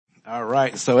All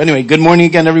right. So anyway, good morning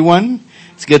again, everyone.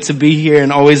 It's good to be here and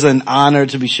always an honor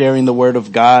to be sharing the Word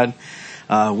of God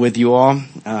with you all.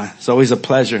 It's always a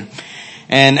pleasure.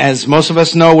 And as most of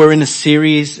us know, we're in a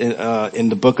series in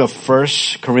the book of 1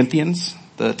 Corinthians.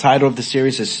 The title of the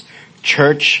series is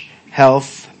Church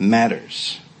Health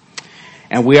Matters.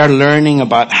 And we are learning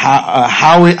about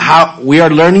how we are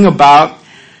learning about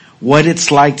what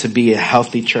it's like to be a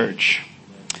healthy church.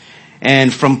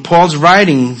 And from Paul's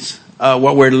writings,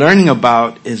 what we're learning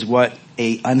about is what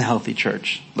a unhealthy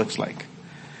church looks like.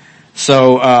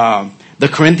 So, the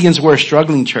Corinthians were a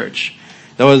struggling church.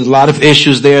 There was a lot of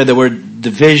issues there. There was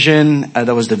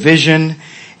division,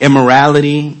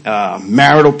 immorality,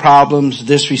 marital problems,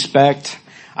 disrespect,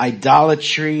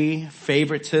 idolatry,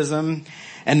 favoritism,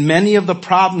 and many of the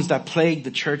problems that plagued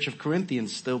the church of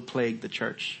Corinthians still plague the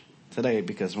church today,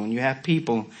 because when you have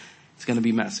people, it's going to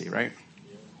be messy, right?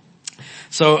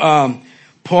 So,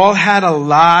 Paul had a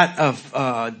lot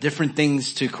of different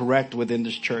things to correct within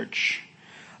this church.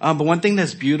 But one thing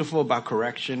that's beautiful about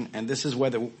correction, and this is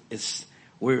whether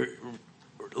we're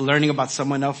learning about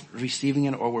someone else receiving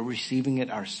it or we're receiving it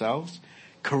ourselves,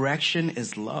 correction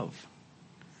is love.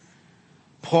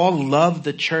 Paul loved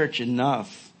the church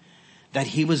enough that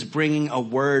he was bringing a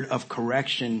word of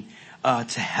correction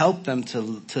to help them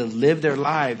to live their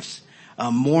lives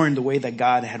more in the way that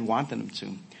God had wanted them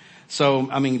to. So,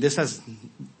 I mean, this has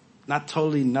not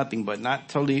totally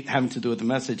having to do with the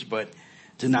message, but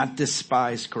do not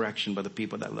despise correction by the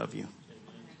people that love you.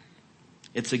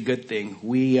 It's a good thing.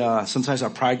 We, sometimes our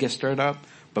pride gets stirred up,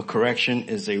 but correction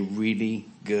is a really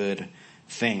good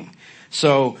thing.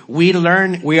 So we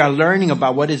are learning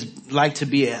about what it's like to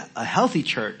be a healthy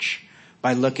church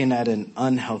by looking at an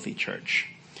unhealthy church.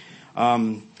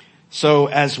 So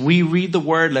as we read the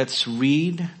word, let's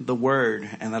read the word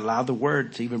and allow the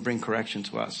word to even bring correction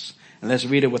to us. And let's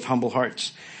read it with humble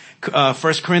hearts. 1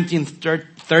 Corinthians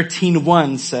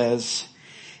 13:1 says,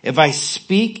 "If I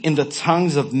speak in the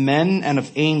tongues of men and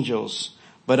of angels,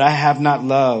 but I have not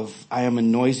love, I am a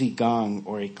noisy gong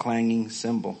or a clanging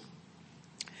cymbal.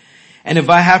 And if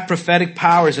I have prophetic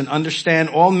powers and understand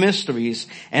all mysteries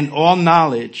and all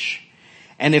knowledge,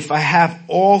 and if I have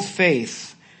all faith,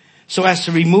 so as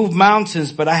to remove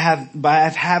mountains, but I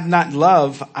have not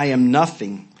love, I am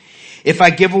nothing. If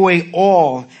I give away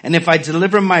all, and if I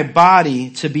deliver my body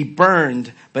to be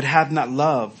burned, but have not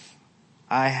love,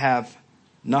 I have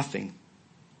nothing."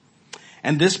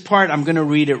 And this part, I'm going to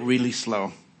read it really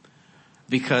slow,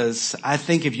 because I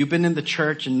think if you've been in the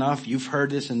church enough, you've heard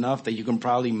this enough that you can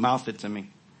probably mouth it to me.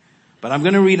 But I'm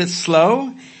going to read it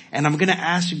slow, and I'm going to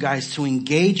ask you guys to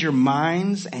engage your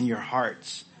minds and your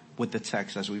hearts with the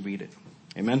text as we read it.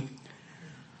 Amen.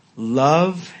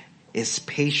 Love is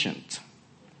patient.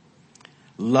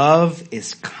 Love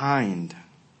is kind.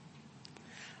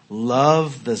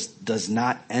 Love does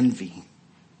not envy.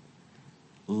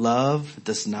 Love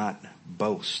does not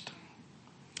boast.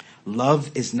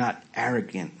 Love is not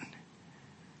arrogant.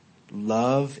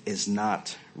 Love is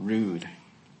not rude.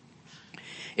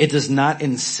 It does not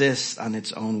insist on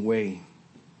its own way.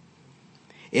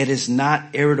 It is not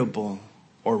irritable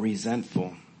or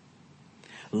resentful.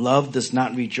 Love does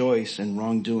not rejoice in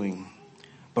wrongdoing,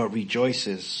 but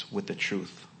rejoices with the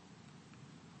truth.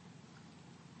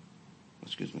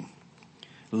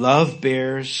 Love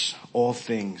bears all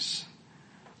things,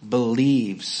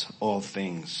 believes all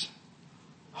things,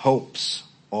 hopes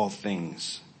all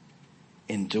things,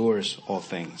 endures all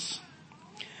things.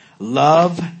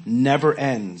 Love never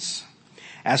ends.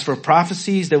 As for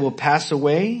prophecies, they will pass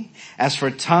away. As for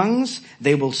tongues,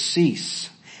 they will cease.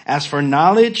 As for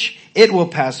knowledge, it will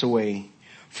pass away.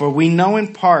 For we know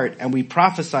in part and we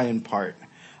prophesy in part.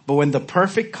 But when the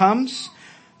perfect comes,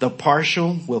 the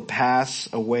partial will pass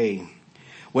away.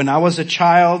 When I was a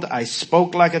child, I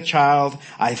spoke like a child.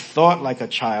 I thought like a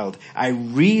child. I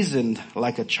reasoned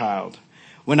like a child.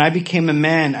 When I became a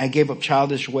man, I gave up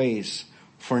childish ways.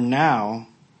 For now,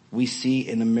 we see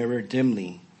in a mirror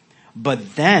dimly.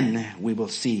 But then we will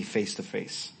see face to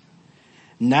face.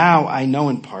 Now I know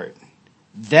in part.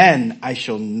 Then I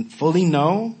shall fully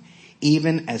know,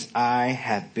 even as I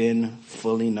have been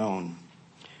fully known.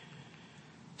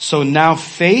 So now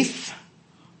faith,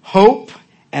 hope,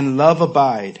 and love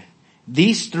abide.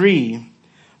 These three,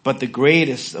 but the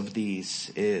greatest of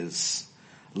these is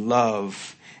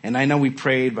love. And I know we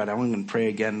prayed, but I'm going to pray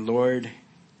again. Lord,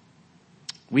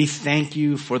 we thank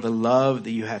you for the love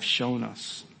that you have shown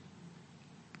us.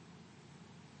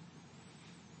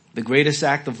 The greatest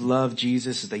act of love,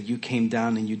 Jesus, is that you came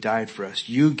down and you died for us.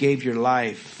 You gave your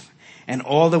life, and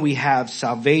all that we have,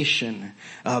 salvation,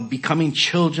 becoming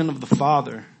children of the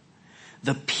Father,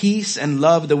 The peace and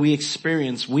love that we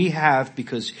experience, we have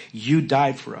because you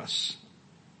died for us.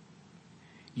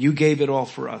 You gave it all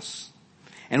for us.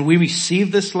 And we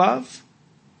receive this love.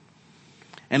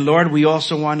 And Lord, we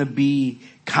also want to be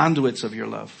conduits of your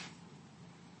love.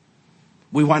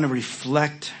 We want to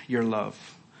reflect your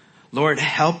love. Lord,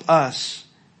 help us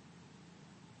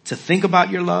to think about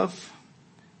your love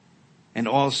and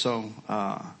also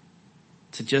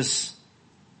to just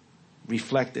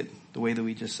reflect it the way that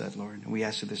we just said, Lord. And we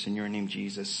ask you this in your name,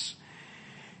 Jesus.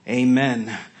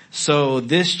 Amen. So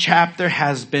this chapter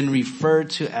has been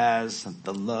referred to as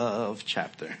the love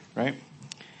chapter, right?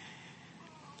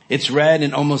 It's read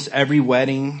in almost every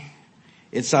wedding.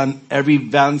 It's on every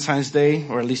Valentine's Day,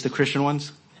 or at least the Christian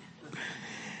ones,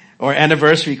 or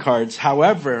anniversary cards.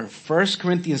 However, 1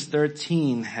 Corinthians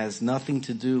 13 has nothing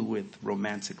to do with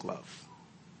romantic love.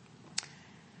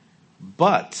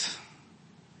 But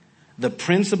the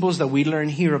principles that we learn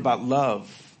here about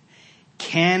love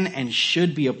can and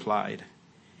should be applied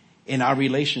in our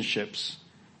relationships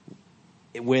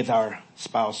with our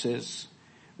spouses,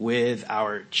 with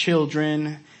our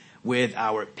children, with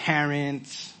our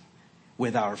parents,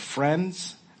 with our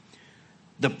friends.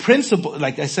 The principle,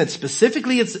 like I said,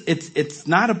 specifically it's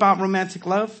not about romantic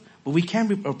love, but we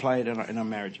can apply it in our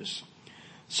marriages.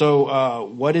 So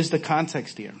what is the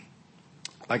context here?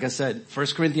 Like I said, 1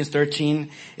 Corinthians 13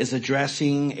 is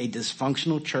addressing a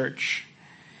dysfunctional church.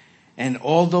 And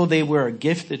although they were a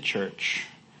gifted church,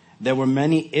 there were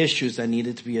many issues that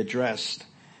needed to be addressed.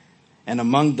 And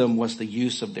among them was the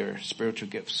use of their spiritual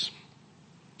gifts.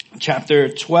 Chapter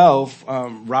 12,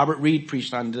 Robert Reed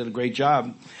preached on, did a great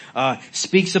job,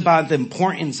 speaks about the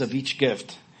importance of each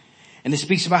gift. And it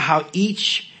speaks about how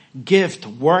each gift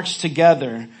works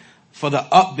together for the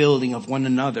upbuilding of one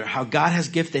another. How God has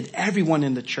gifted everyone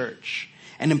in the church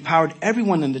and empowered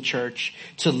everyone in the church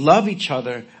to love each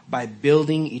other by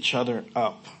building each other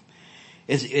up.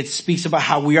 It speaks about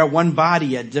how we are one body,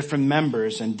 yet different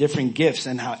members and different gifts,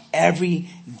 and how every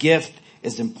gift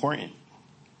is important.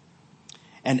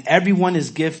 And everyone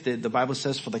is gifted, the Bible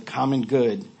says, for the common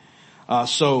good.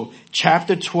 So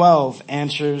chapter 12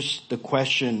 answers the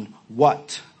question,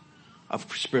 what of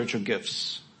spiritual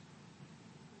gifts?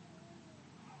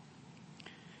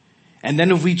 And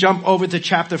then if we jump over to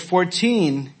chapter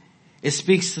 14, it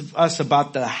speaks to us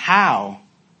about the how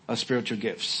of spiritual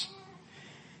gifts.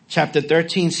 Chapter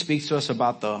 13 speaks to us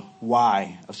about the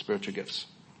why of spiritual gifts.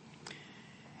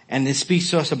 And it speaks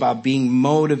to us about being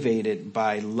motivated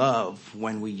by love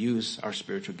when we use our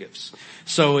spiritual gifts.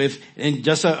 So and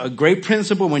just a great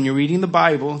principle when you're reading the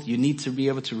Bible, you need to be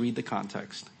able to read the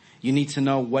context. You need to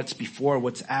know what's before,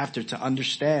 what's after, to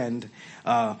understand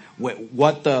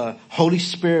what the Holy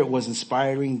Spirit was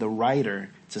inspiring the writer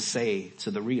to say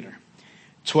to the reader.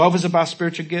 12 is about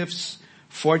spiritual gifts.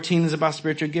 14 is about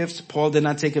spiritual gifts. Paul did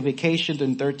not take a vacation.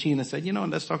 In 13 and said,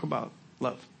 let's talk about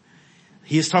love.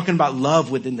 He is talking about love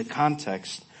within the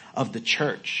context of the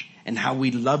church and how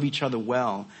we love each other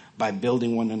well by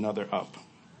building one another up.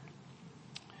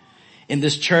 In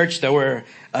this church, there were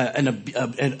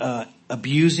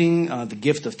abusing the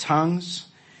gift of tongues.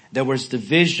 There was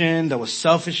division. There was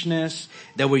selfishness.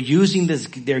 They were using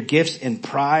their gifts in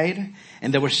pride,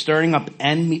 and they were stirring up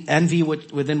envy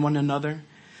within one another.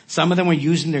 Some of them were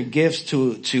using their gifts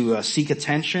to seek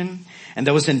attention, and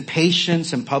there was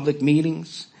impatience in public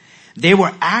meetings. They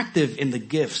were active in the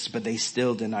gifts, but they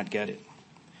still did not get it.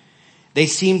 They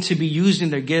seemed to be using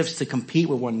their gifts to compete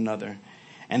with one another,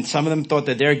 and some of them thought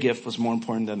that their gift was more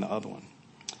important than the other one.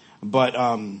 But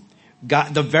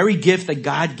God, the very gift that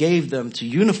God gave them to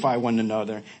unify one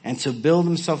another and to build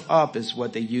themselves up, is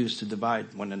what they used to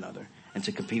divide one another and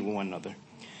to compete with one another.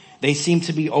 They seem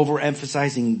to be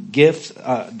overemphasizing gifts,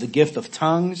 the gift of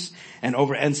tongues, and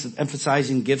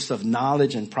overemphasizing gifts of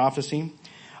knowledge and prophecy.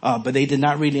 But they did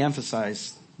not really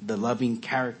emphasize the loving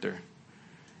character.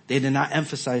 They did not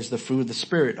emphasize the fruit of the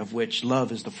Spirit, of which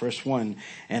love is the first one.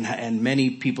 And many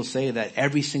people say that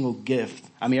every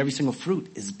single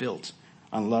fruit is built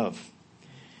on love.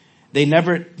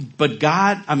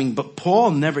 But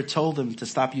Paul never told them to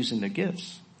stop using their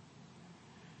gifts.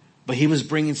 But he was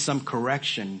bringing some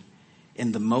correction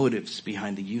in the motives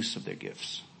behind the use of their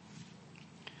gifts.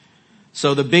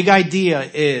 So the big idea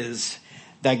is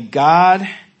that God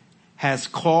has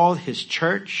called his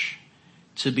church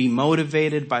to be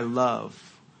motivated by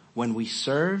love when we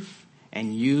serve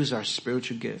and use our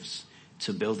spiritual gifts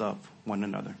to build up one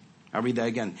another. I'll read that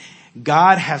again.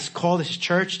 God has called his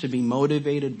church to be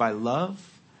motivated by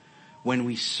love when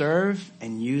we serve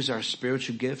and use our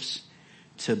spiritual gifts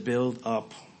to build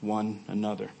up one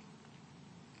another.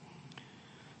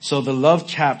 So the love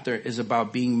chapter is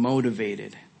about being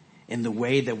motivated in the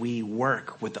way that we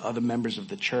work with the other members of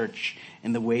the church,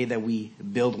 in the way that we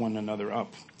build one another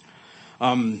up.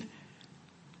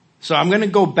 So I'm going to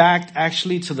go back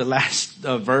actually to the last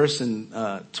verse in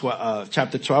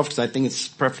chapter 12, because I think it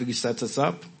perfectly sets us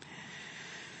up.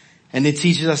 And it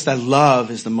teaches us that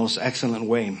love is the most excellent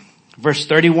way. Verse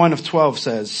 31 of 12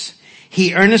 says,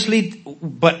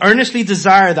 but earnestly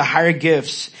desire the higher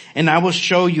gifts, and I will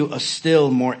show you a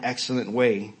still more excellent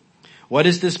way. What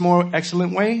is this more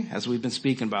excellent way? As we've been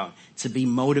speaking about, to be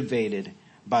motivated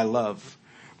by love.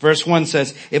 Verse 1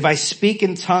 says, if I speak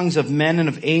in tongues of men and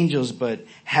of angels, but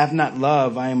have not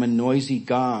love, I am a noisy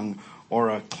gong or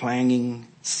a clanging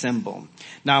cymbal.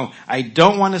 Now, I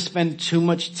don't want to spend too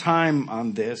much time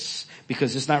on this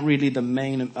because it's not really the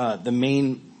main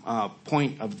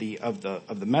point of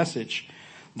the message.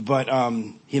 But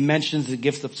he mentions the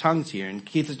gift of tongues here, and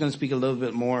Keith is going to speak a little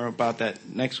bit more about that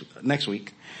next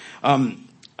week.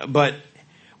 But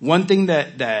one thing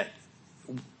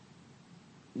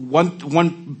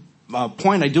one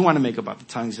point I do want to make about the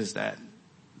tongues is that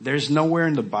there's nowhere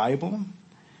in the Bible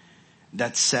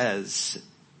that says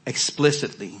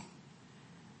explicitly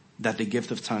that the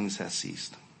gift of tongues has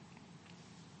ceased.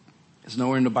 There's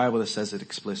nowhere in the Bible that says it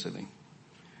explicitly.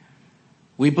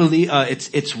 We believe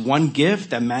it's one gift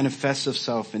that manifests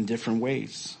itself in different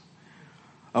ways.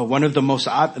 One of the most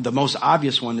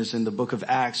obvious one is in the book of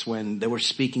Acts when they were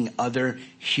speaking other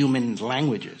human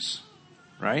languages,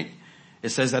 right? It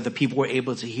says that the people were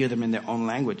able to hear them in their own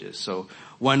languages. So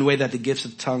one way that the gifts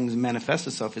of tongues manifest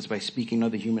itself is by speaking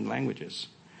other human languages.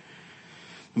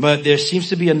 But there seems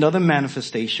to be another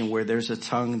manifestation where there's a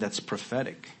tongue that's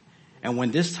prophetic. And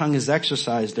when this tongue is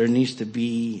exercised, there needs to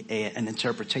be an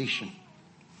interpretation.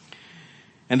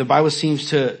 And the Bible seems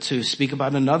to speak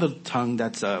about another tongue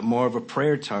that's more of a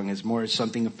prayer tongue. It's more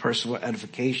something of personal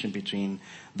edification between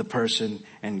the person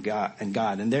and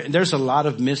God. And there's a lot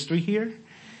of mystery here.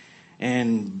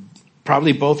 And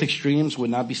probably both extremes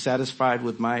would not be satisfied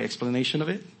with my explanation of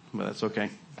it, but that's okay.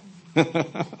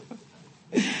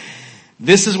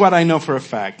 This is what I know for a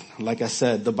fact. Like I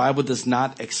said, the Bible does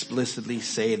not explicitly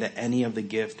say that any of the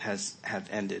gift have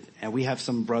ended. And we have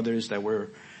some brothers that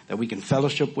we can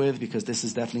fellowship with, because this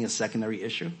is definitely a secondary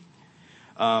issue.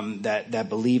 That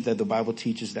believe that the Bible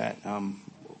teaches that.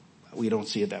 We don't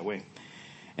see it that way.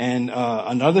 And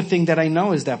another thing that I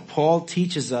know is that Paul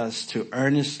teaches us to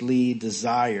earnestly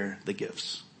desire the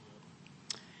gifts.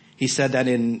 He said that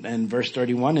in verse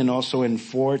 31, and also in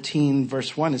 14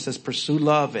 verse 1, it says, pursue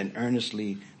love and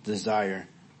earnestly desire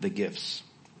the gifts.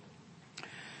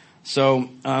 So,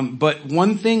 but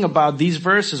one thing about these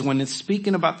verses, when it's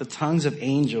speaking about the tongues of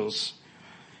angels,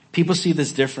 people see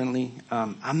this differently.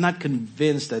 I'm not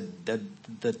convinced that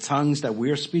the tongues that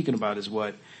we're speaking about is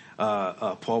what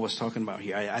Paul was talking about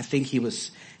here. I think he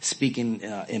was speaking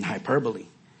in hyperbole.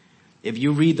 If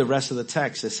you read the rest of the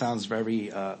text, it sounds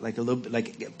very like a little bit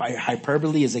like by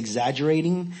hyperbole is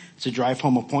exaggerating to drive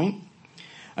home a point.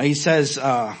 He says,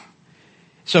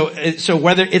 so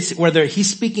whether he's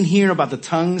speaking here about the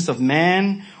tongues of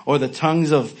man or the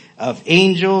tongues of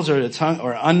angels or the tongue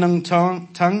or unknown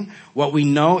tongue, what we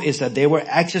know is that they were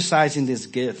exercising this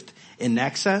gift in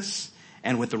excess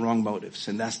and with the wrong motives.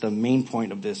 And that's the main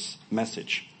point of this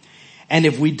message. And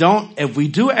if we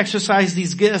do exercise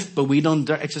these gifts, but we don't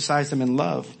exercise them in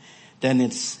love, then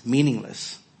it's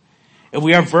meaningless. If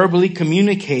we are verbally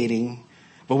communicating,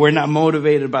 but we're not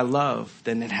motivated by love,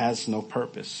 then it has no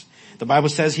purpose. The Bible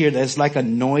says here that it's like a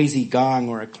noisy gong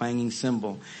or a clanging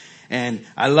cymbal. And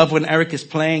I love when Eric is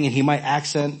playing and he might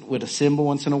accent with a cymbal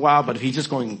once in a while, but if he's just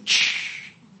going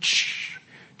ch, ch,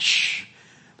 ch,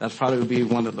 that probably would be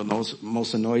one of the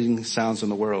most annoying sounds in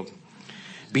the world.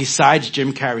 Besides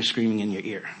Jim Carrey screaming in your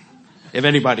ear. If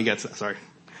anybody gets that, sorry.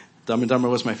 Dumb and Dumber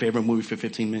was my favorite movie for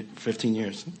 15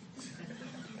 years.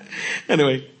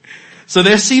 Anyway. So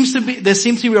there seems to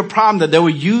be a problem that they were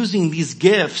using these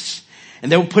gifts and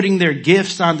they were putting their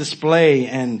gifts on display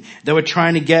and they were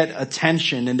trying to get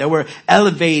attention and they were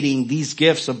elevating these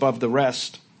gifts above the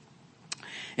rest.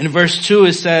 In verse 2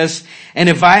 it says, and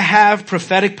if I have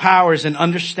prophetic powers and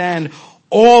understand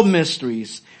all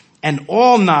mysteries and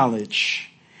all knowledge,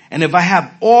 and if I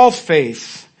have all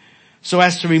faith so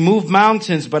as to remove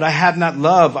mountains, but I have not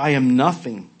love, I am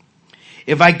nothing.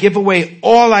 If I give away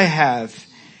all I have,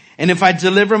 and if I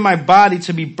deliver my body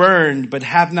to be burned, but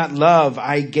have not love,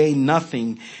 I gain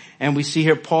nothing. And we see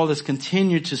here Paul has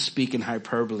continued to speak in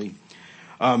hyperbole.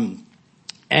 And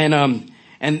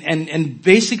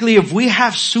basically if we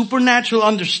have supernatural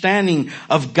understanding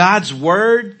of God's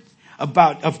word,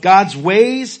 of God's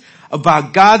ways,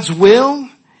 about God's will,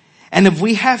 and if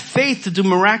we have faith to do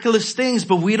miraculous things,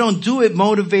 but we don't do it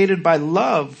motivated by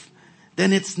love,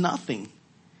 then it's nothing.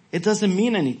 It doesn't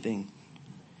mean anything.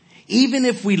 Even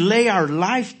if we lay our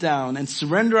life down and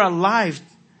surrender our life,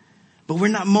 but we're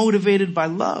not motivated by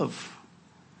love,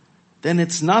 then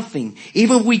it's nothing.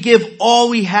 Even if we give all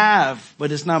we have,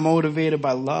 but it's not motivated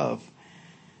by love,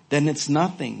 then it's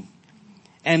nothing.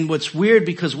 And what's weird,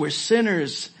 because we're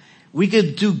sinners, we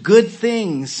could do good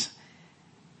things,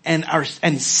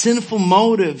 and sinful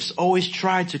motives always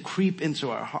try to creep into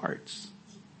our hearts.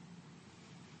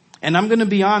 And I'm going to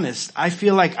be honest, I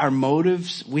feel like our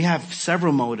motives, we have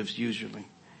several motives usually.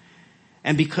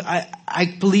 And because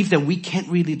I believe that we can't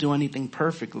really do anything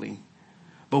perfectly,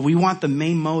 but we want the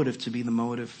main motive to be the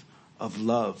motive of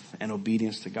love and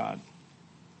obedience to God.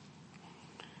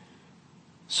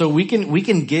 So we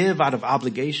can give out of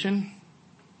obligation.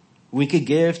 We could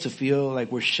give to feel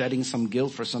like we're shedding some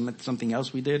guilt for something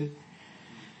else we did.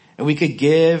 And we could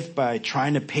give by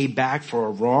trying to pay back for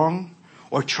a wrong,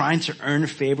 or trying to earn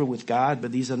favor with God,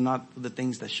 but these are not the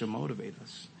things that should motivate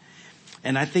us.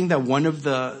 And I think that one of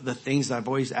the things that I've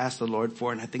always asked the Lord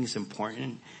for, and I think it's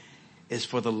important, is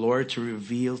for the Lord to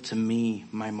reveal to me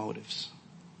my motives.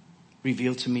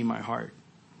 Reveal to me my heart.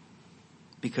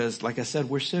 Because like I said,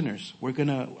 we're sinners. We're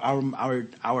gonna,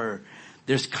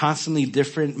 there's constantly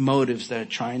different motives that are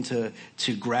trying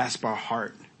to grasp our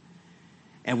heart.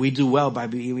 And we do well by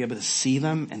being able to see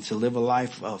them and to live a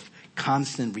life of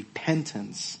constant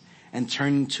repentance and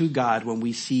turning to God when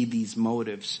we see these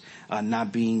motives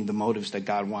not being the motives that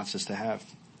God wants us to have.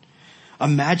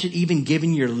 Imagine even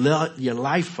giving your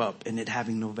life up and it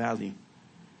having no value.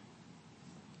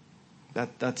 That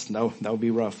would be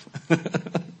rough.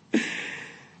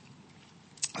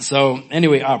 So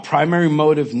anyway, our primary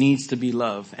motive needs to be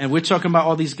love. And we're talking about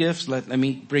all these gifts. Let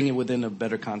me bring it within a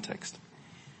better context.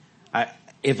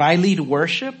 If I lead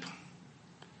worship,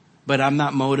 but I'm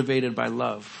not motivated by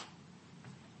love,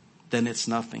 then it's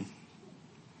nothing.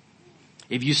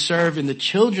 If you serve in the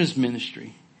children's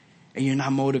ministry and you're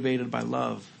not motivated by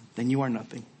love, then you are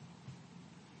nothing.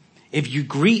 If you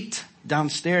greet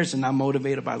downstairs and not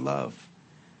motivated by love,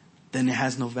 then it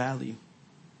has no value.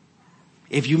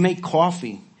 If you make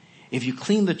coffee, if you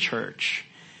clean the church,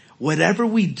 whatever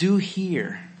we do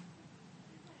here,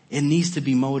 it needs to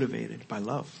be motivated by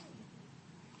love.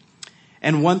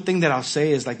 And one thing that I'll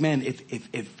say is like, man,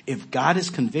 if God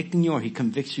is convicting you or he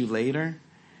convicts you later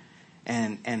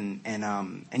and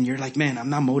you're like, man, I'm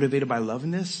not motivated by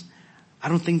loving this, I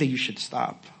don't think that you should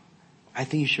stop. I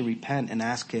think you should repent and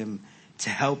ask him to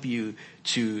help you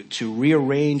to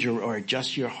rearrange or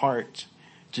adjust your heart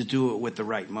to do it with the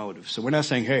right motive. So we're not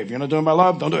saying, hey, if you're not doing it by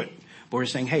love, don't do it. But we're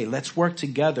saying, hey, let's work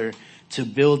together to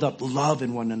build up love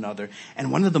in one another.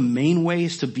 And one of the main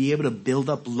ways to be able to build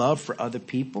up love for other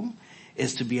people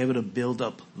is to be able to build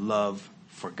up love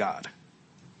for God.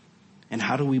 And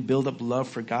how do we build up love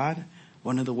for God?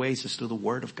 One of the ways is through the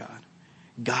Word of God.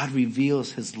 God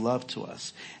reveals his love to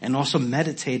us, and also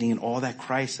meditating in all that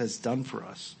Christ has done for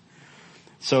us.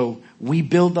 So we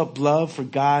build up love for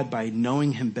God by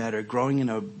knowing him better, growing in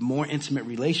a more intimate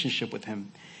relationship with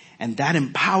him. And that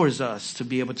empowers us to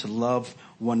be able to love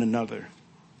one another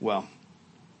well.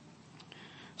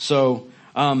 So,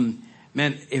 man,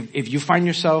 if you find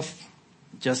yourself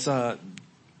just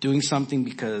doing something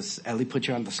because Ellie put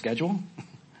you on the schedule,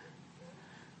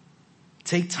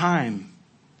 take time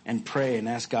and pray and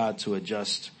ask God to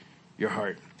adjust your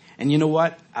heart. And you know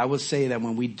what? I would say that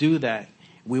when we do that,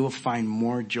 we will find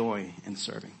more joy in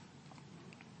serving.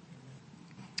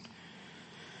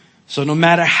 So no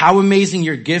matter how amazing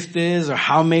your gift is or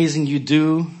how amazing you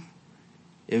do,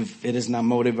 if it is not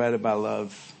motivated by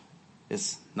love,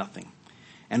 it's nothing.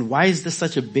 And why is this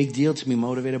such a big deal to be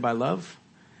motivated by love?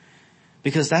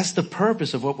 Because that's the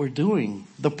purpose of what we're doing.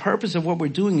 The purpose of what we're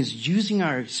doing is using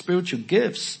our spiritual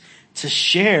gifts to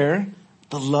share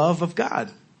the love of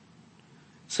God.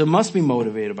 So it must be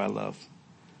motivated by love.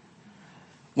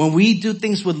 When we do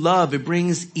things with love, it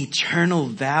brings eternal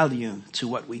value to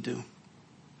what we do.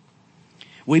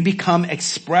 We become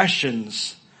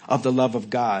expressions of the love of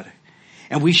God.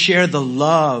 And we share the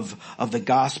love of the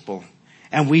gospel.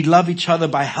 And we love each other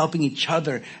by helping each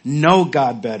other know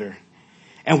God better.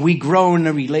 And we grow in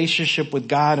a relationship with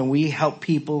God, and we help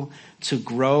people to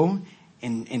grow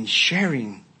in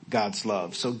sharing God's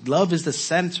love. So love is the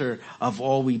center of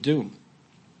all we do.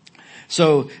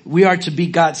 So we are to be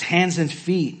God's hands and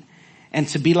feet, and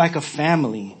to be like a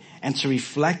family, and to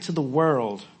reflect to the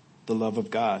world the love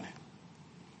of God.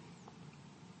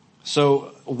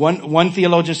 So one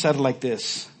theologian said it like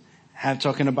this,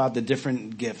 talking about the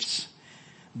different gifts.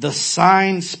 The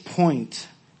signs point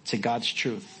to God's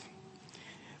truth.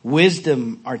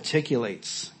 Wisdom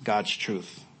articulates God's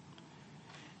truth.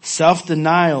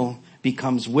 Self-denial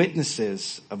becomes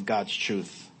witnesses of God's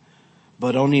truth,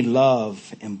 but only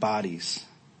love embodies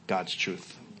God's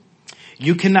truth.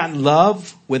 You cannot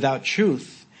love without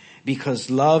truth because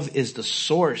love is the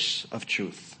source of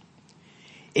truth.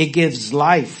 It gives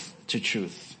life to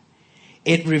truth.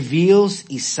 It reveals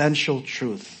essential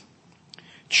truth.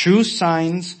 True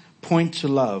signs point to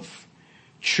love.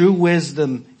 True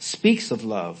wisdom speaks of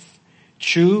love.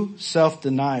 True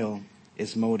self-denial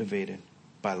is motivated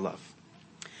by love.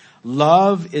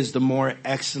 Love is the more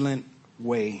excellent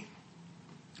way.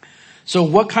 So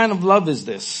what kind of love is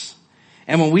this?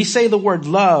 And when we say the word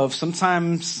love,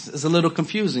 sometimes it's a little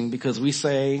confusing because we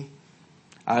say,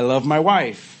 I love my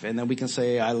wife. And then we can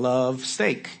say, I love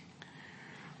steak.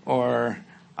 Or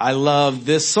I love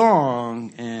this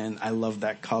song and I love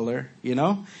that color, you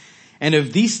know? And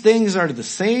if these things are the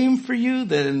same for you,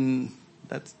 then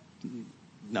it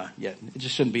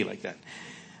just shouldn't be like that.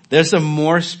 There's a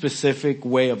more specific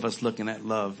way of us looking at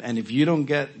love. And if you don't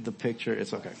get the picture,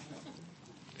 it's okay.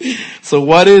 So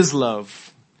what is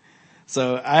love?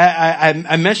 So I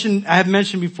have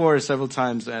mentioned before several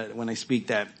times when I speak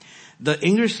that the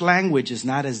English language is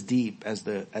not as deep as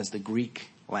the Greek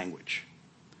language.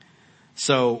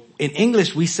 So in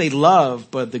English we say love,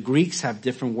 but the Greeks have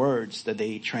different words that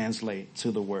they translate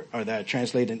to the word, or that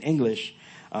translate in English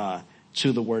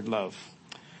to the word love.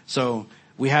 So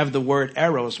we have the word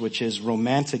eros, which is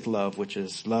romantic love, which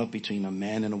is love between a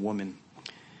man and a woman.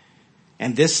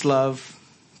 And this love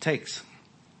takes.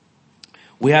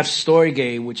 We have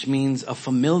storge, which means a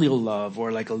familial love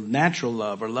or like a natural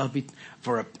love or love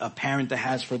for a parent that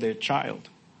has for their child.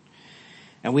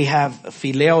 And we have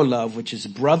phileo love, which is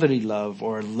brotherly love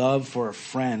or love for a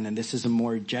friend. And this is a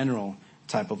more general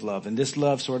type of love. And this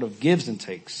love sort of gives and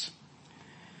takes.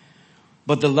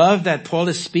 But the love that Paul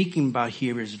is speaking about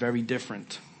here is very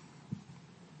different.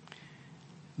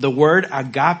 The word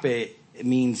agape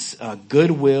means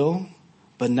goodwill,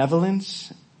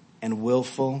 benevolence, and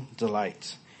willful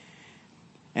delight.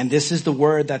 And this is the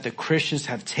word that the Christians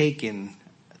have taken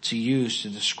to use to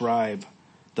describe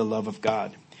the love of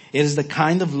God. It is the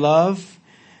kind of love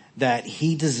that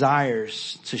he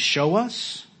desires to show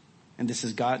us, and this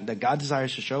is God, that God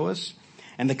desires to show us,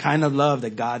 and the kind of love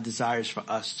that God desires for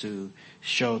us to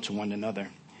show to one another.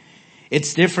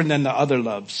 It's different than the other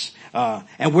loves.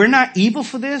 And we're not evil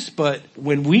for this, but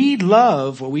when we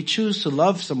love or we choose to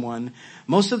love someone,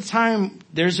 most of the time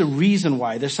there's a reason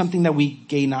why. There's something that we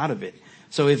gain out of it.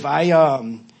 So if I,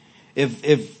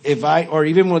 or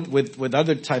even with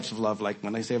other types of love, like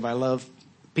when I say if I love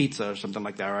pizza or something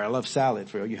like that, or I love salad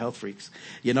for all you health freaks,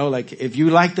 you know, like if you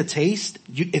like the taste,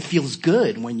 it feels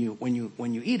good when you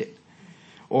eat it.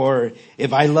 Or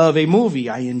if I love a movie,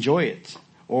 I enjoy it.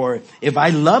 Or if I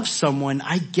love someone,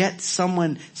 I get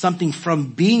something from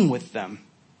being with them.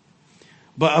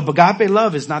 But agape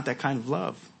love is not that kind of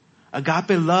love.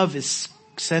 Agape love is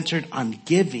centered on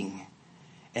giving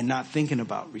and not thinking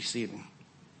about receiving.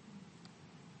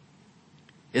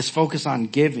 It's focused on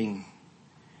giving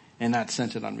and not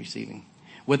centered on receiving.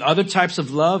 With other types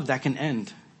of love, that can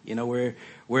end. You know,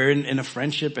 we're in a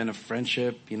friendship, and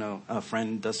you know, a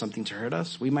friend does something to hurt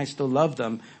us. We might still love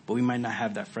them, but we might not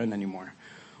have that friend anymore.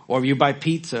 Or if you buy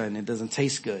pizza and it doesn't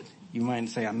taste good, you might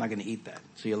say, I'm not going to eat that.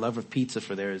 So your love of pizza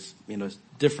for there is, you know, is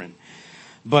different.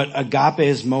 But agape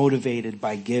is motivated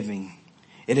by giving.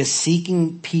 It is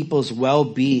seeking people's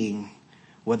well-being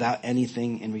without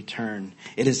anything in return.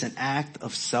 It is an act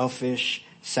of selfish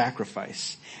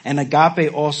sacrifice. And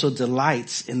agape also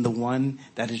delights in the one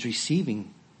that is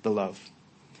receiving the love.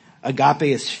 Agape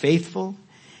is faithful.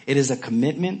 It is a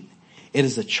commitment. It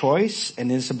is a choice,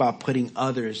 and it is about putting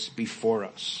others before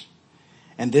us.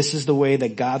 And this is the way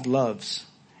that God loves.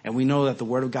 And we know that the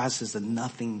Word of God says that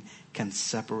nothing can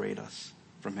separate us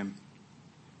from Him.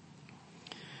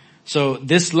 So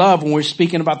this love, when we're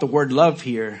speaking about the word love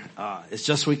here, it's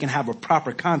just so we can have a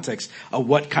proper context of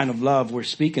what kind of love we're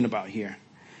speaking about here.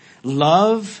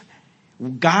 Love,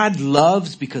 God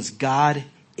loves because God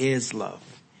is love.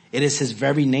 It is His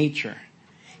very nature.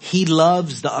 He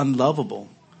loves the unlovable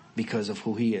because of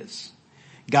who He is.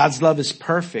 God's love is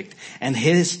perfect, and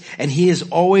He is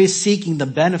always seeking the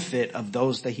benefit of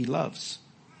those that He loves.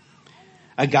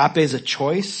 Agape is a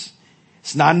choice.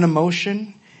 It's not an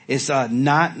emotion. It's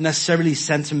not necessarily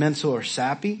sentimental or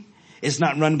sappy. It's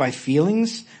not run by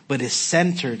feelings, but is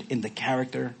centered in the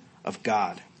character of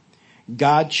God.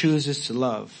 God chooses to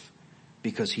love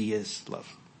because He is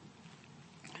love.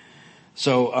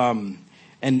 So,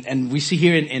 and we see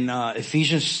here in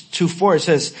Ephesians 2:4, it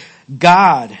says,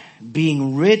 God,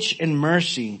 being rich in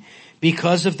mercy,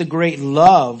 because of the great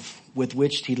love with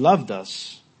which He loved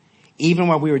us, even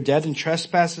while we were dead in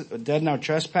our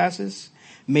trespasses,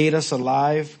 made us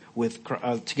alive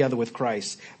together with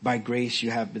Christ. By grace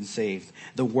you have been saved.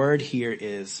 The word here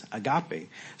is agape.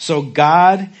 So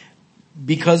God,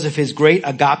 because of his great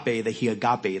agape, that he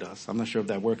agape'd us. I'm not sure if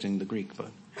that works in the Greek,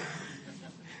 but.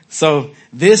 So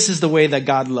this is the way that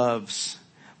God loves.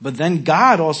 But then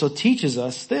God also teaches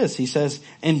us this. He says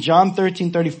in John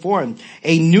 13:34,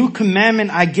 a new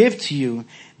commandment I give to you,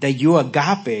 that you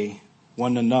agape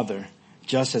one another,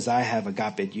 just as I have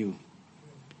agape you.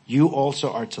 You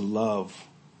also are to love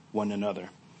one another.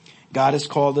 God has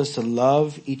called us to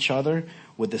love each other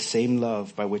with the same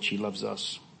love by which he loves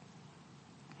us.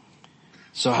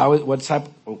 So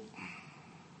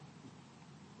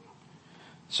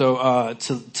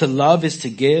to love is to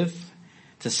give,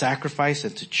 to sacrifice,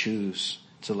 and to choose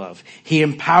to love. He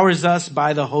empowers us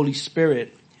by the Holy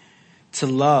Spirit to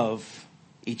love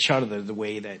each other the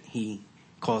way that he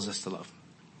calls us to love.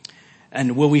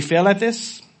 And will we fail at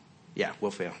this? Yeah,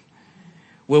 we'll fail.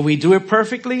 Will we do it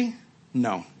perfectly?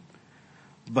 No.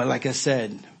 But like I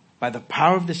said, by the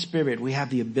power of the Spirit, we have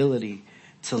the ability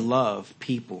to love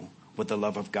people with the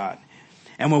love of God.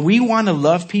 And when we want to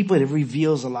love people, it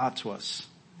reveals a lot to us.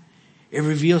 It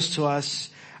reveals to us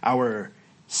our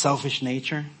selfish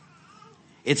nature.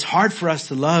 It's hard for us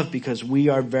to love because we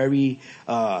are very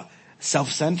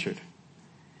self-centered.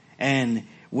 And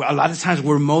a lot of times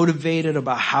we're motivated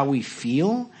about how we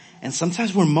feel, and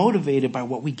sometimes we're motivated by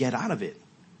what we get out of it.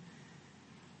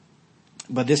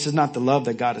 But this is not the love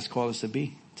that God has called us to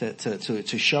be,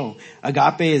 to show.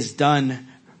 Agape is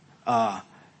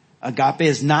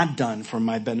not done for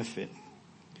my benefit.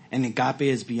 And agape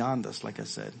is beyond us, like I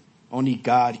said. Only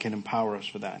God can empower us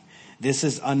for that. This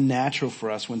is unnatural for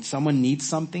us. When someone needs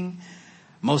something,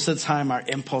 most of the time our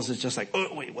impulse is just like,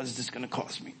 oh wait, what is this going to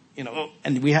cost me?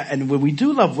 And when we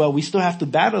do love well, we still have to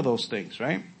battle those things,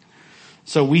 right?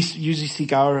 So we usually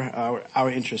seek our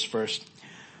interest first.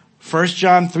 1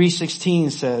 John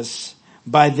 3:16 says,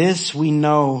 by this we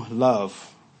know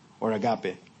love, or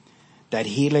agape, that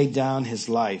he laid down his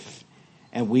life,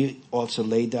 and we also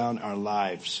lay down our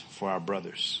lives for our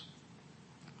brothers.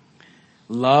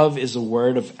 Love is a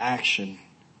word of action.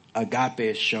 Agape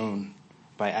is shown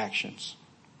by actions.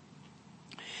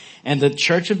 And the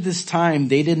church of this time,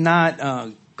 they did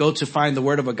not go to find the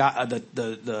word of agape,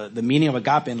 the meaning of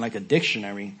agape in like a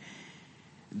dictionary.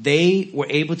 They were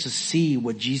able to see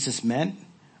what Jesus meant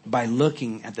by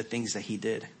looking at the things that he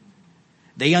did.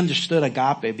 They understood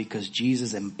agape because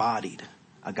Jesus embodied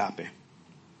agape.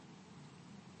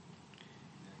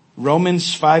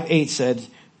 Romans 5:8 said,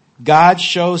 God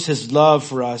shows his love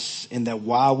for us in that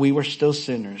while we were still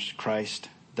sinners, Christ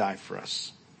died for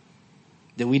us.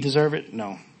 Did we deserve it?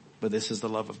 No. But this is the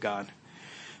love of God.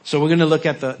 So we're going to look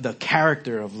at the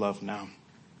character of love now.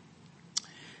 It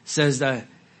says that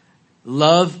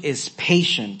love is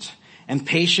patient, and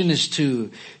patient is to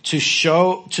be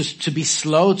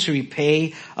slow to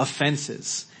repay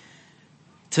offenses.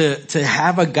 To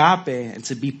have agape and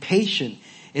to be patient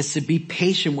is to be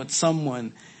patient with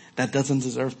someone that doesn't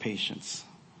deserve patience.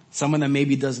 Someone that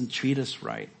maybe doesn't treat us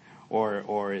right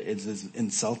or is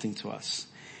insulting to us.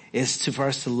 It's for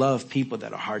us to love people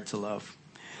that are hard to love.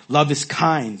 Love is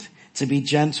kind, to be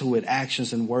gentle with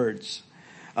actions and words.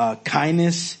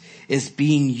 Kindness is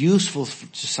being useful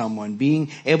to someone,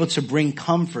 being able to bring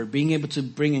comfort, being able to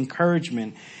bring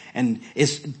encouragement. And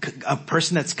is a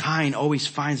person that's kind always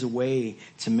finds a way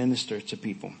to minister to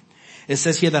people. It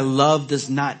says here that love does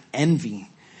not envy.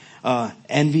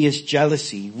 Envy is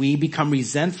jealousy. We become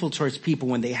resentful towards people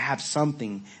when they have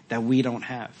something that we don't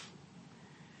have.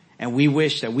 And we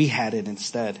wish that we had it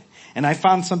instead. And I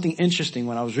found something interesting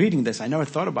when I was reading this. I never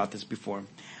thought about this before.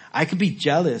 I could be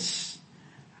jealous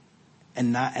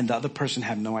and the other person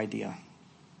have no idea.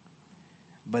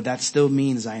 But that still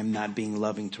means I am not being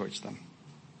loving towards them.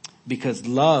 Because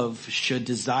love should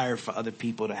desire for other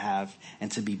people to have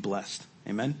and to be blessed.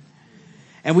 Amen?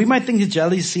 And we might think of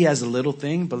jealousy as a little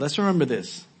thing, but let's remember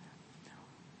this.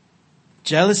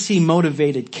 Jealousy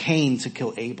motivated Cain to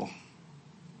kill Abel.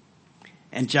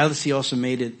 And jealousy also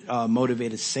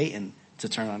motivated Satan to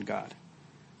turn on God.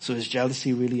 So is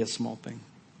jealousy really a small thing?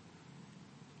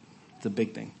 It's a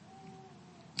big thing.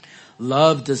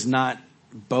 Love does not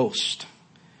boast.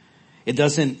 It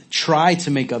doesn't try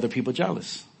to make other people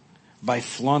jealous by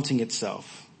flaunting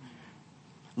itself.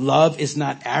 Love is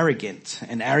not arrogant,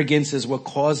 and arrogance is what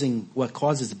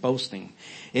causes boasting.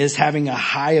 It is having a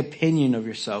high opinion of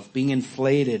yourself, being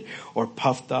inflated or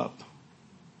puffed up.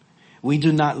 We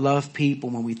do not love people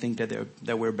when we think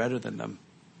that we're better than them.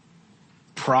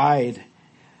 Pride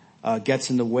gets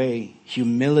in the way.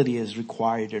 Humility is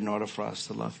required in order for us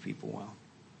to love people well.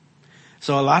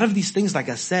 So a lot of these things, like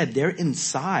I said, they're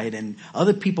inside and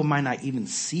other people might not even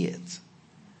see it.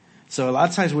 So a lot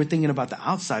of times we're thinking about the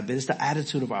outside, but it's the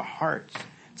attitude of our hearts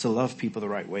to love people the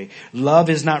right way. Love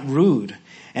is not rude.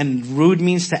 And rude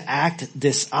means to act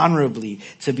dishonorably,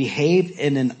 to behave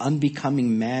in an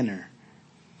unbecoming manner.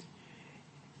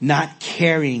 Not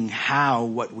caring how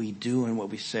what we do and what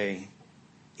we say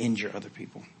injure other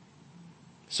people.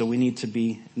 So we need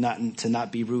to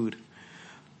not be rude.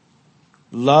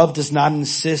 Love does not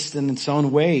insist in its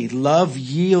own way. Love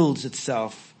yields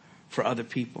itself for other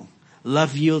people.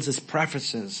 Love yields its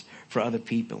preferences for other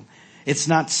people. It's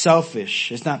not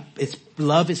selfish.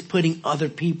 Love is putting other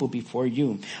people before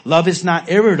you. Love is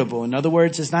not irritable. In other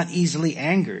words, it's not easily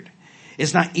angered.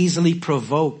 It's not easily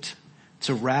provoked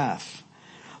to wrath.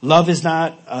 Love is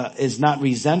not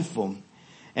resentful.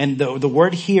 And the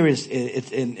word here is,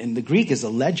 in the Greek is a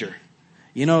ledger.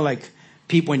 You know, like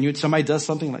people, when somebody does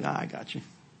something like, I got you.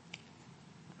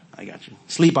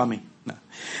 Sleep on me. No.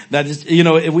 That is,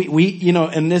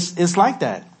 and it's like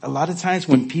that. A lot of times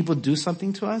when people do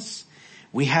something to us,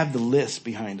 we have the list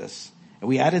behind us. And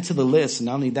we add it to the list, and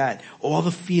not only that, all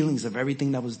the feelings of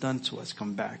everything that was done to us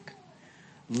come back.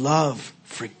 Love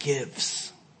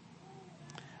forgives.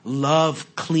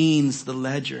 Love cleans the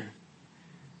ledger.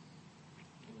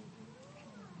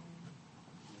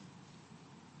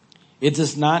 It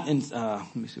does not,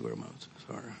 let me see where I'm at.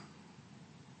 Sorry.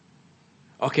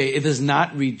 Okay, it does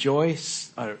not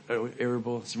rejoice,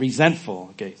 irritable, it's resentful.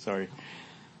 Okay, sorry.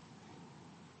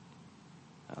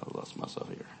 I lost myself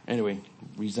here. Anyway,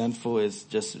 resentful is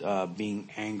just being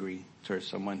angry towards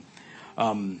someone.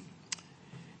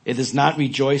 It does not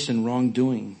rejoice in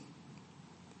wrongdoing.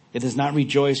 It does not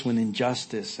rejoice when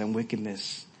injustice and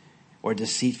wickedness or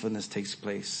deceitfulness takes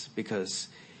place, because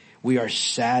we are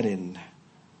saddened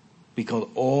because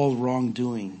all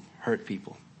wrongdoing hurt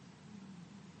people.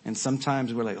 And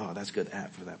sometimes we're like, oh, that's good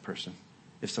for that person.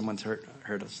 If someone's hurt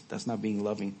us, that's not being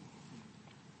loving.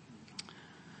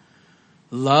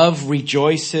 Love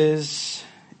rejoices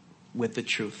with the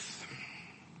truth.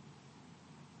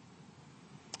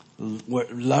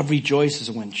 Love rejoices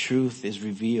when truth is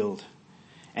revealed.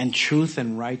 And truth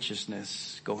and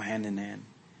righteousness go hand in hand.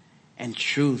 And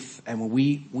when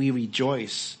we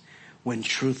rejoice when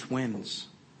truth wins.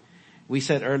 We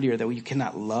said earlier that you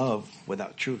cannot love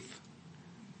without truth.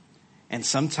 And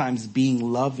sometimes being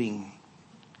loving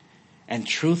and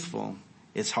truthful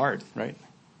is hard, right?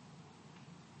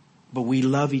 But we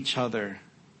love each other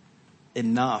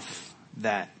enough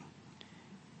that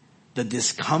the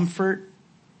discomfort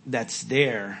that's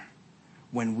there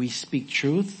when we speak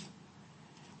truth,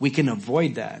 we can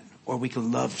avoid that, or we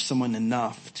can love someone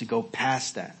enough to go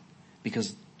past that,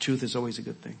 because truth is always a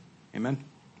good thing. Amen?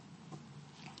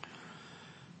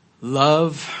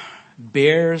 Love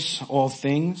bears all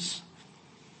things.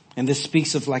 And this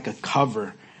speaks of like a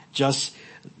cover, just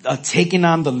taking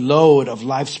on the load of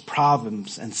life's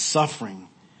problems and suffering,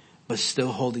 but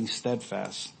still holding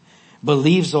steadfast.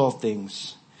 Believes all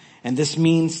things. And this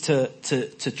means to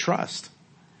trust.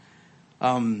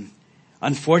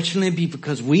 Unfortunately,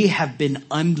 because we have been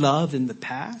unloved in the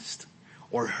past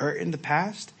or hurt in the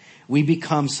past, we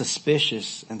become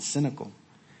suspicious and cynical.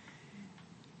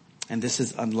 And this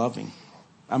is unloving.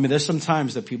 I mean, there's some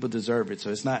times that people deserve it. So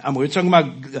it's not, we're talking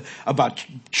about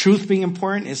truth being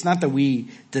important. It's not that we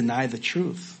deny the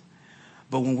truth.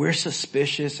 But when we're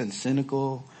suspicious and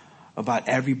cynical about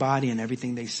everybody and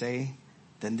everything they say,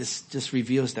 then this just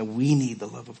reveals that we need the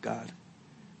love of God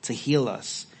to heal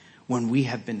us when we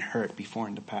have been hurt before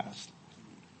in the past.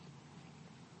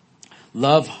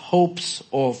 Love hopes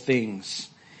all things.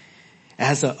 It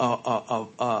has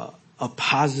a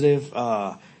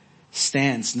positive,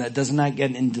 stance that does not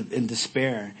get in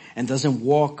despair and doesn't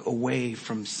walk away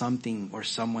from something or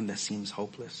someone that seems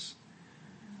hopeless,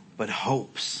 but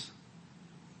hopes.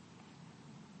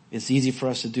 It's easy for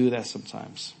us to do that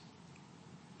sometimes.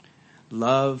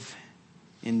 Love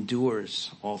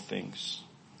endures all things.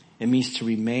 It means to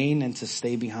remain and to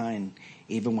stay behind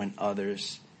even when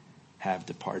others have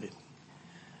departed.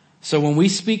 So when we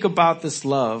speak about this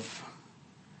love,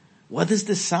 what does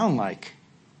this sound like?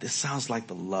 This sounds like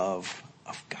the love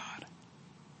of God.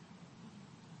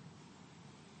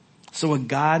 So what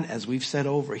God, as we've said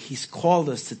over, He's called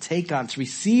us to take on, to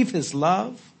receive His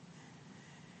love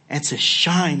and to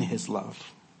shine His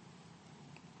love.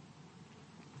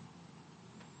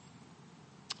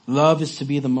 Love is to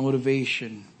be the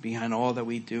motivation behind all that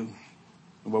we do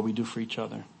and what we do for each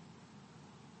other.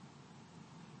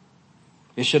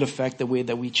 It should affect the way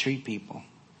that we treat people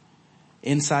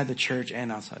inside the church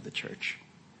and outside the church.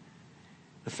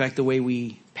 affect the way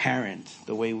we parent,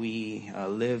 the way we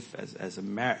live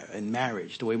in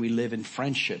marriage, the way we live in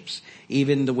friendships,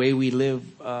 even the way we live,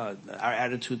 our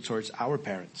attitude towards our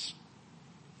parents.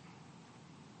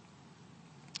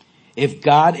 If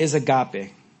God is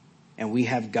agape and we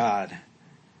have God,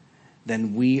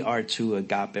 then we are to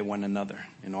agape one another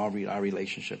in all our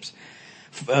relationships.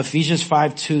 Ephesians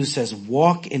 5:2 says,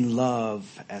 walk in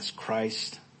love as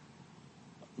Christ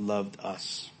loved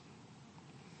us.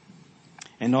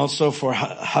 And also for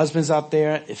husbands out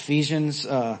there, Ephesians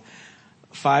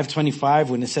 5:25,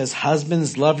 when it says,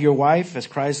 husbands, love your wife as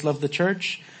Christ loved the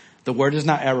church, the word is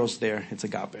not eros there, it's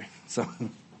agape. So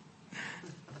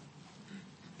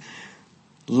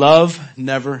love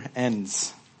never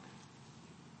ends.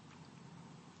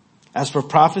 As for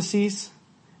prophecies,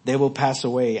 they will pass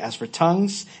away. As for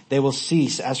tongues, they will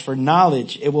cease. As for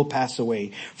knowledge, it will pass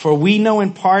away. For we know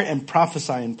in part and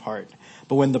prophesy in part.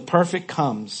 But when the perfect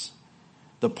comes,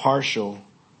 the partial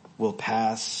will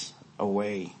pass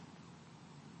away.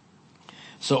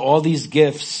 So all these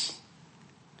gifts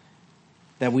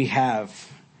that we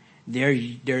have,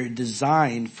 they're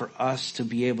designed for us to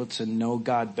be able to know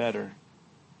God better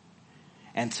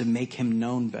and to make him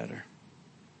known better.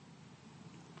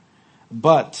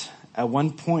 But at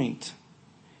one point,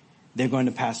 they're going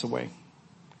to pass away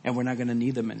and we're not going to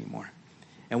need them anymore.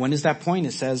 And when is that point?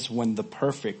 It says when the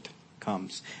perfect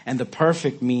comes. And the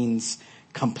perfect means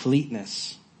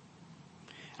completeness.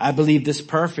 I believe this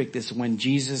perfect is when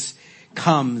Jesus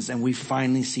comes and we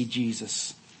finally see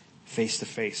Jesus face to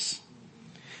face.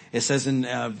 It says in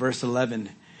verse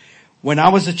 11, when I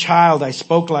was a child, I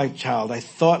spoke like a child. I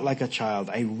thought like a child.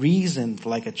 I reasoned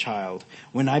like a child.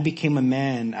 When I became a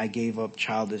man, I gave up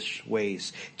childish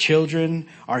ways. Children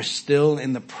are still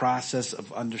in the process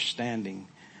of understanding,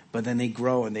 but then they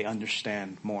grow and they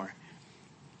understand more.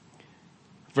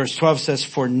 Verse 12 says,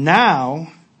 for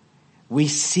now we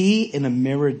see in a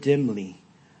mirror dimly,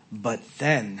 but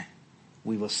then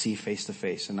we will see face to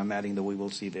face. And I'm adding the we will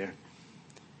see there.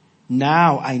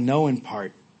 Now I know in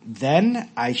part. Then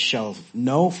I shall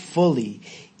know fully,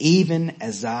 even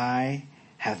as I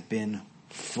have been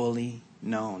fully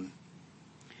known.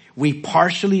 We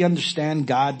partially understand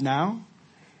God now.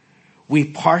 We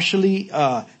partially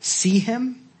see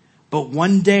him, but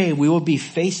one day we will be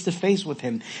face to face with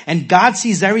him. And God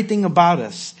sees everything about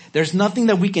us. There's nothing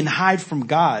that we can hide from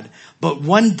God. But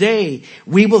one day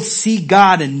we will see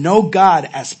God and know God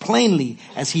as plainly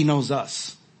as he knows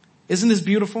us. Isn't this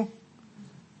beautiful?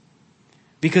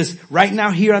 Because right now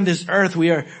here on this earth,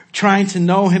 we are trying to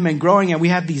know him and growing, and we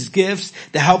have these gifts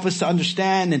that help us to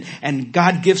understand, and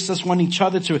God gifts us one each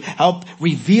other to help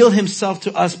reveal himself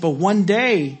to us. But one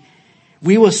day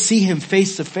we will see him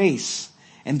face to face,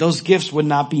 and those gifts would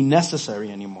not be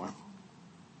necessary anymore.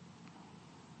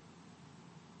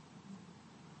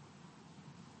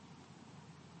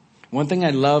 One thing I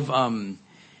love,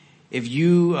 if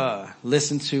you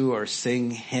listen to or sing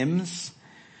hymns,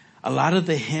 a lot of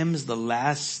the hymns, the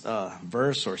last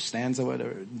verse or stanza,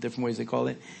 whatever, different ways they call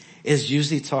it, is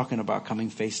usually talking about coming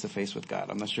face to face with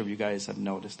God. I'm not sure if you guys have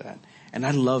noticed that. And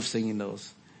I love singing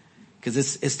those because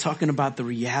it's talking about the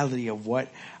reality of what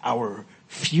our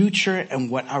future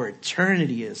and what our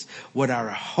eternity is, what our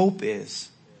hope is,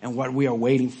 and what we are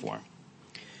waiting for.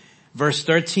 Verse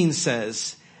 13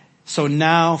 says, so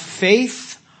now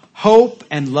faith, hope,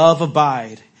 and love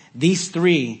abide. These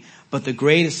three, but the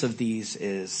greatest of these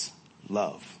is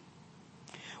love.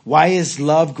 Why is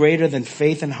love greater than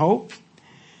faith and hope?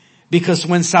 Because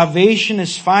when salvation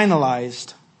is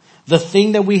finalized, the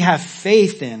thing that we have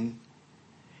faith in,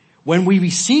 when we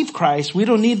receive Christ, we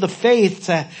don't need the faith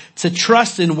to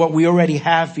trust in what we already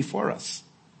have before us.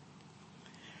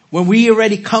 When we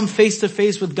already come face to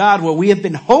face with God, what we have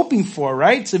been hoping for,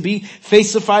 right? To be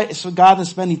face to face with God and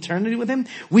spend eternity with him.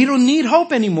 We don't need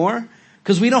hope anymore.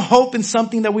 Because we don't hope in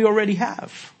something that we already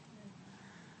have.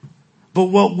 But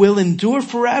what will endure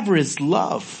forever is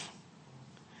love.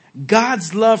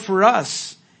 God's love for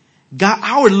us.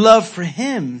 Our love for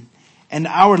him. And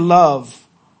our love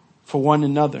for one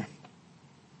another.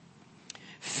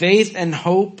 Faith and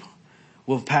hope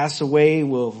will pass away,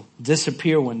 will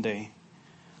disappear one day.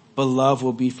 But love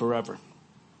will be forever.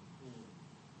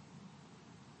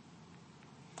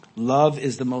 Love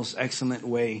is the most excellent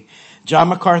way. John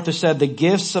MacArthur said, the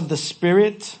gifts of the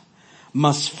Spirit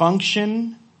must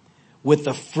function with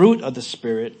the fruit of the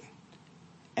Spirit,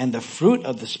 and the fruit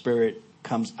of the Spirit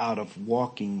comes out of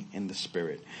walking in the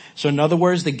Spirit. So in other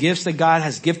words, the gifts that God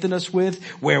has gifted us with,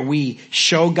 where we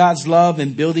show God's love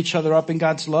and build each other up in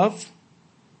God's love,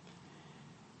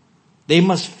 they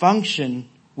must function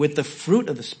with the fruit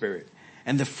of the Spirit.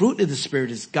 And the fruit of the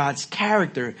Spirit is God's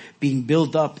character being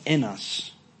built up in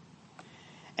us.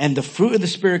 And the fruit of the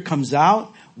Spirit comes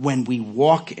out when we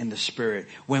walk in the Spirit,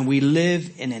 when we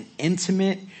live in an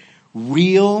intimate,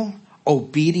 real,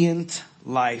 obedient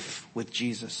life with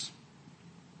Jesus.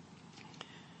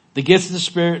 The gifts of the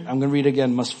Spirit, I'm going to read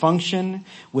again, must function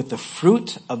with the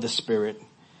fruit of the Spirit.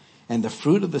 And the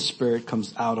fruit of the Spirit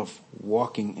comes out of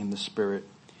walking in the Spirit.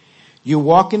 You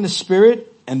walk in the Spirit,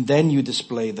 and then you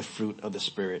display the fruit of the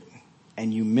Spirit.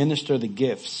 And you minister the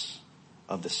gifts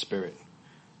of the Spirit.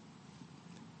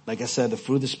 Like I said, the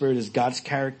fruit of the Spirit is God's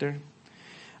character.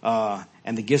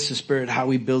 And the gifts of the Spirit, how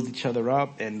we build each other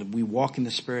up. And we walk in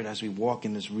the Spirit as we walk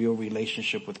in this real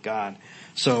relationship with God.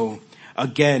 So,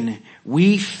 again,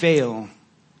 we fail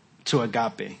to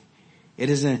agape. It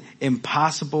is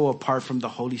impossible apart from the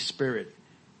Holy Spirit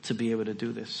to be able to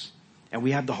do this. And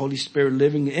we have the Holy Spirit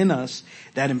living in us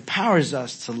that empowers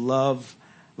us to love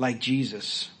like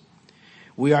Jesus.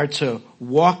 We are to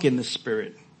walk in the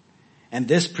Spirit. And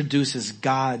this produces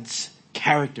God's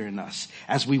character in us.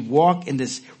 As we walk in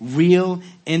this real,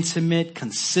 intimate,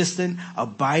 consistent,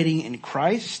 abiding in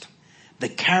Christ, the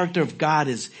character of God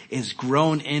is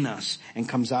grown in us and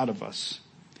comes out of us.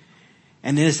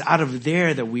 And it is out of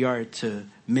there that we are to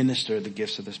minister the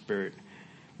gifts of the Spirit.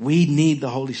 We need the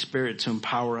Holy Spirit to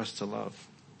empower us to love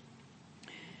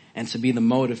and to be the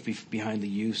motive behind the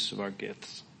use of our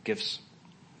gifts.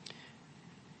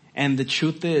 And the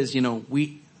truth is,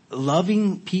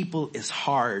 loving people is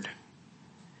hard.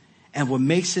 And what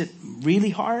makes it really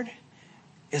hard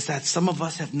is that some of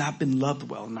us have not been loved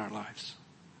well in our lives.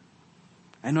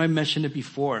 I know I mentioned it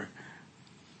before.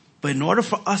 But in order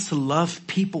for us to love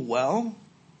people well,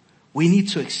 we need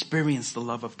to experience the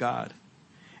love of God.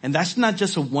 And that's not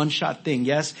just a one-shot thing.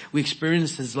 Yes, we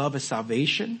experience His love as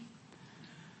salvation.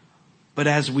 But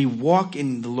as we walk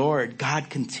in the Lord,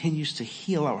 God continues to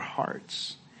heal our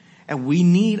hearts. And we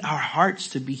need our hearts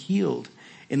to be healed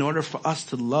in order for us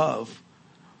to love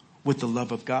with the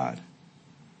love of God.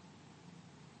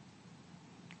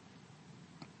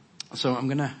 So I'm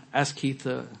going to ask Keith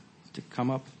to come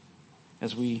up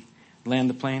as we land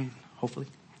the plane, hopefully.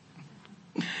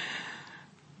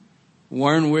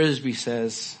 Warren Wiersbe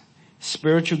says,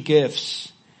 spiritual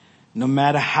gifts, no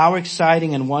matter how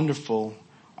exciting and wonderful,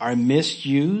 are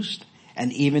misused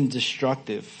and even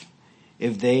destructive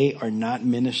if they are not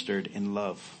ministered in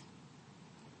love.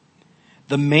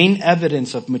 The main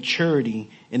evidence of maturity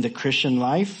in the Christian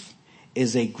life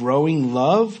is a growing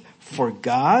love for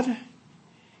God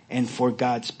and for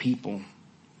God's people,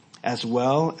 as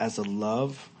well as a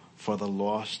love for the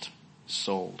lost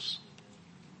souls.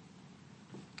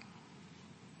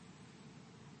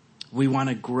 We want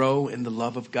to grow in the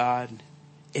love of God,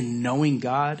 in knowing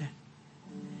God.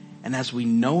 And as we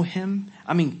know Him,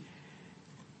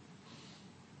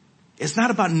 it's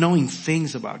not about knowing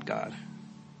things about God.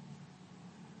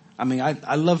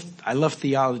 I love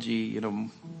theology,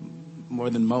 more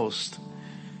than most.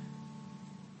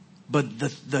 But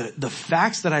the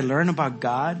facts that I learn about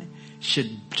God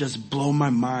should just blow my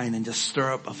mind and just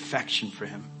stir up affection for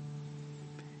Him.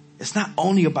 It's not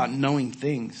only about knowing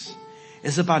things.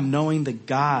 It's about knowing the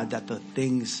God that the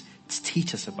things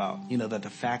teach us about, that the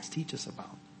facts teach us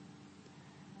about.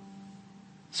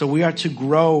 So we are to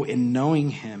grow in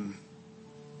knowing Him.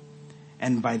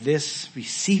 And by this,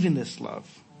 receiving this love,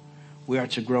 we are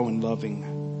to grow in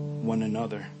loving one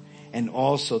another and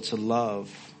also to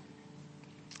love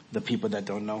the people that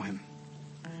don't know Him.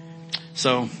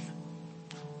 So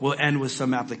we'll end with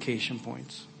some application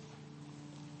points.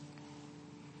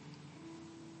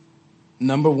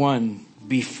 Number 1,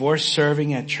 before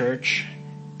serving at church,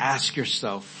 ask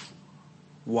yourself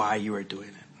why you are doing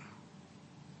it.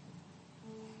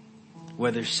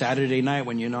 Whether Saturday night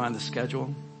when you're not on the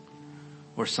schedule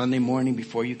or Sunday morning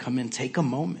before you come in, take a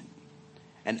moment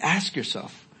and ask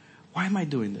yourself, why am I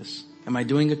doing this? Am I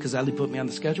doing it because Ellie put me on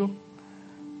the schedule?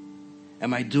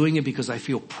 Am I doing it because I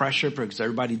feel pressure because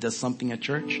everybody does something at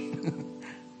church?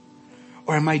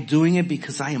 Or am I doing it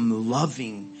because I am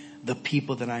loving the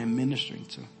people that I am ministering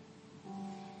to?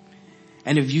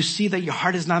 And if you see that your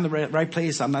heart is not in the right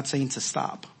place, I'm not saying to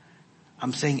stop.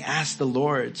 I'm saying ask the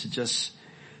Lord to just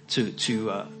to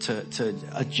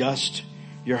adjust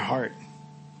your heart.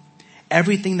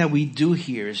 Everything that we do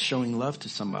here is showing love to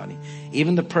somebody.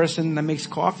 Even the person that makes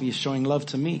coffee is showing love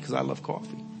to me because I love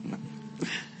coffee.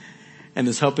 And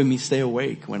it's helping me stay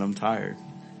awake when I'm tired.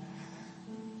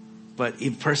 But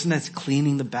a person that's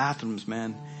cleaning the bathrooms,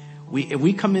 man, we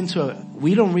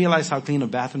don't realize how clean a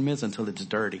bathroom is until it's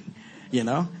dirty,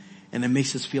 and it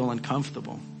makes us feel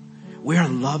uncomfortable. We are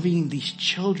loving these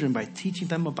children by teaching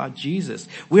them about Jesus.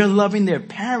 We are loving their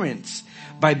parents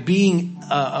by being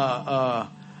a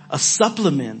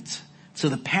supplement to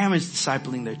the parents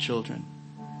discipling their children.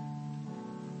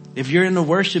 If you're in the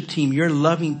worship team, you're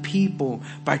loving people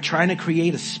by trying to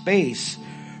create a space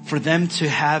for them to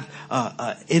have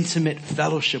a intimate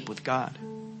fellowship with God.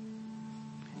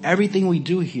 Everything we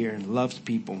do here loves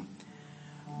people.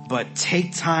 But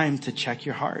take time to check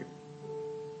your heart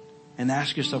and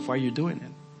ask yourself why you're doing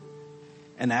it.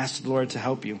 And ask the Lord to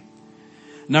help you.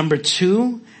 Number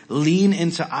 2, lean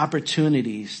into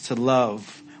opportunities to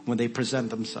love when they present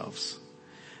themselves.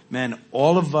 Man,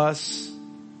 all of us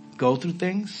go through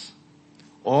things.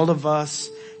 All of us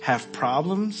have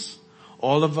problems.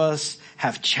 All of us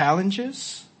have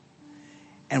challenges.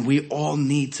 And we all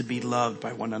need to be loved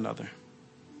by one another.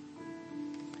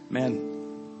 Man,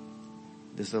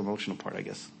 this is the emotional part, I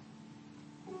guess.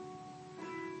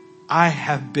 I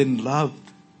have been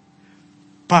loved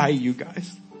by you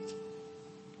guys.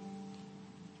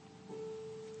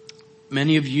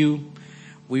 Many of you,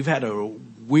 we've had a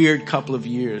weird couple of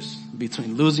years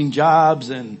between losing jobs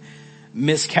and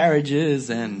miscarriages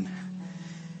and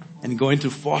going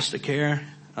through foster care.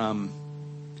 And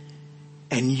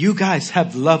you guys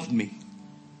have loved me.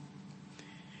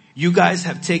 You guys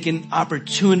have taken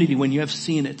opportunity when you have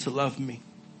seen it to love me.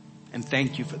 And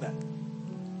thank you for that.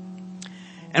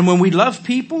 And when we love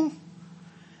people,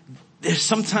 there's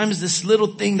sometimes this little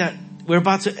thing that we're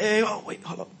about to, hey, oh wait,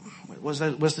 hold up. What's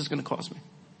this going to cost me?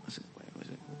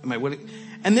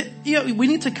 And then, we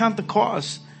need to count the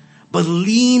cost, but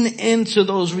lean into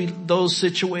those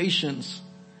situations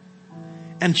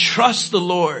and trust the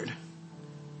Lord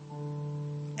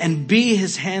and be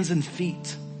his hands and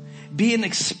feet. Be an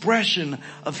expression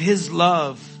of his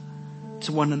love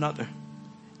to one another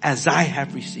as I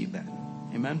have received that.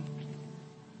 Amen.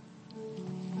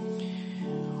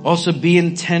 Also be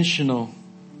intentional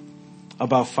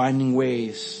about finding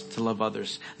ways to love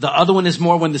others. The other one is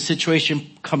more when the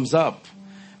situation comes up.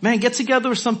 Man, get together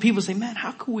with some people and say, man,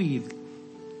 how can we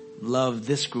love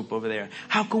this group over there?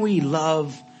 How can we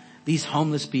love these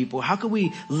homeless people? How can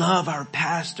we love our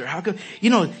pastor? How can,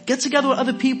 get together with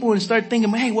other people and start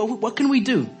thinking, hey, what can we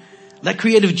do? Let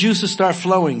creative juices start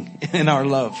flowing in our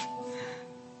love.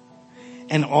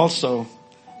 And also,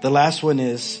 the last one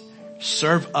is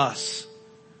serve us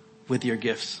with your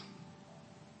gifts.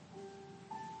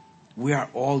 We are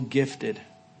all gifted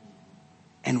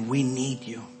and we need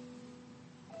you.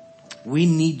 We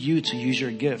need you to use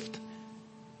your gift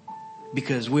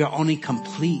because we are only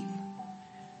complete.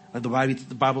 Like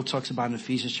the Bible talks about in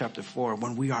Ephesians chapter 4,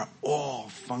 when we are all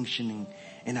functioning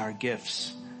in our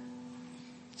gifts.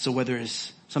 So whether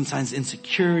it's sometimes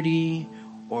insecurity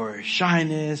or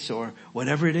shyness or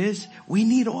whatever it is, we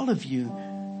need all of you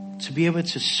to be able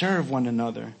to serve one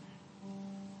another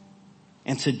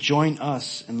and to join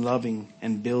us in loving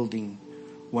and building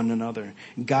one another.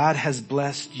 God has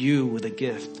blessed you with a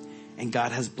gift, and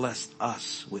God has blessed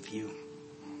us with you.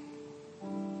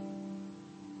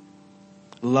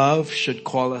 Love should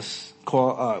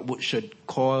should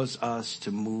cause us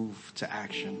to move to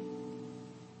action.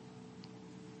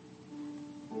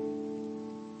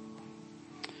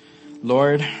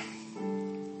 Lord,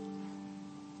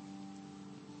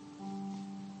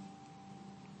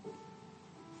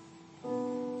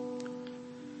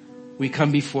 we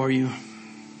come before you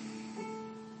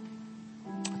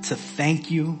to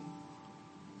thank you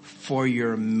for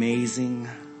your amazing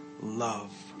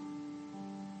love.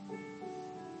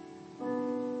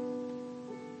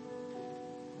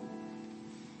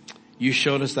 You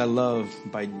showed us that love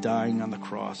by dying on the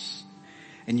cross,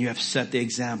 and you have set the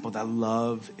example that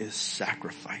love is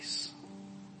sacrifice.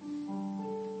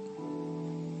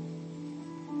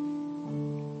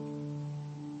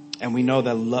 And we know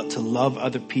that to love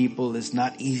other people is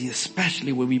not easy,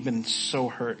 especially when we've been so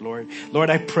hurt, Lord.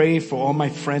 Lord, I pray for all my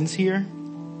friends here.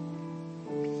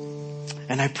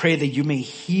 And I pray that you may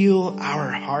heal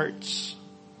our hearts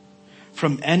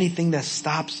from anything that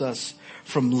stops us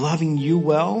from loving you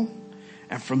well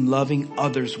and from loving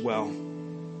others well.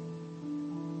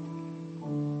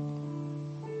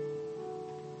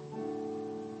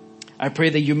 I pray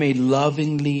that you may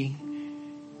lovingly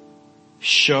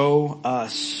show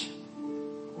us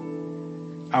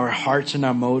our hearts and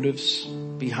our motives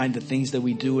behind the things that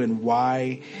we do and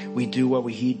why we do what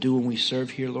we do when we serve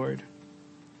here, Lord.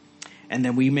 And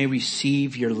that we may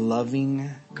receive your loving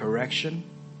correction.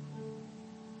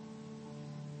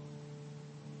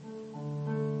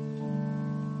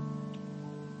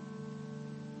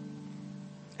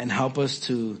 And help us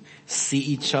to see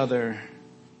each other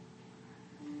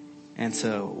and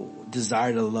to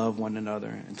desire to love one another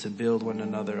and to build one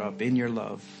another up in your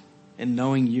love and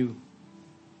knowing you.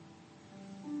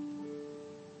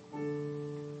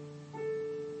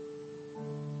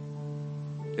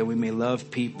 That we may love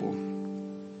people.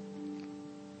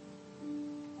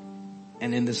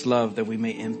 And in this love that we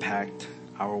may impact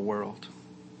our world.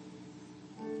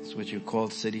 It's what you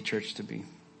called City Church to be.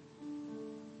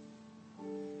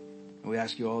 And we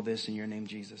ask you all this in your name,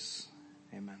 Jesus.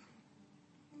 Amen.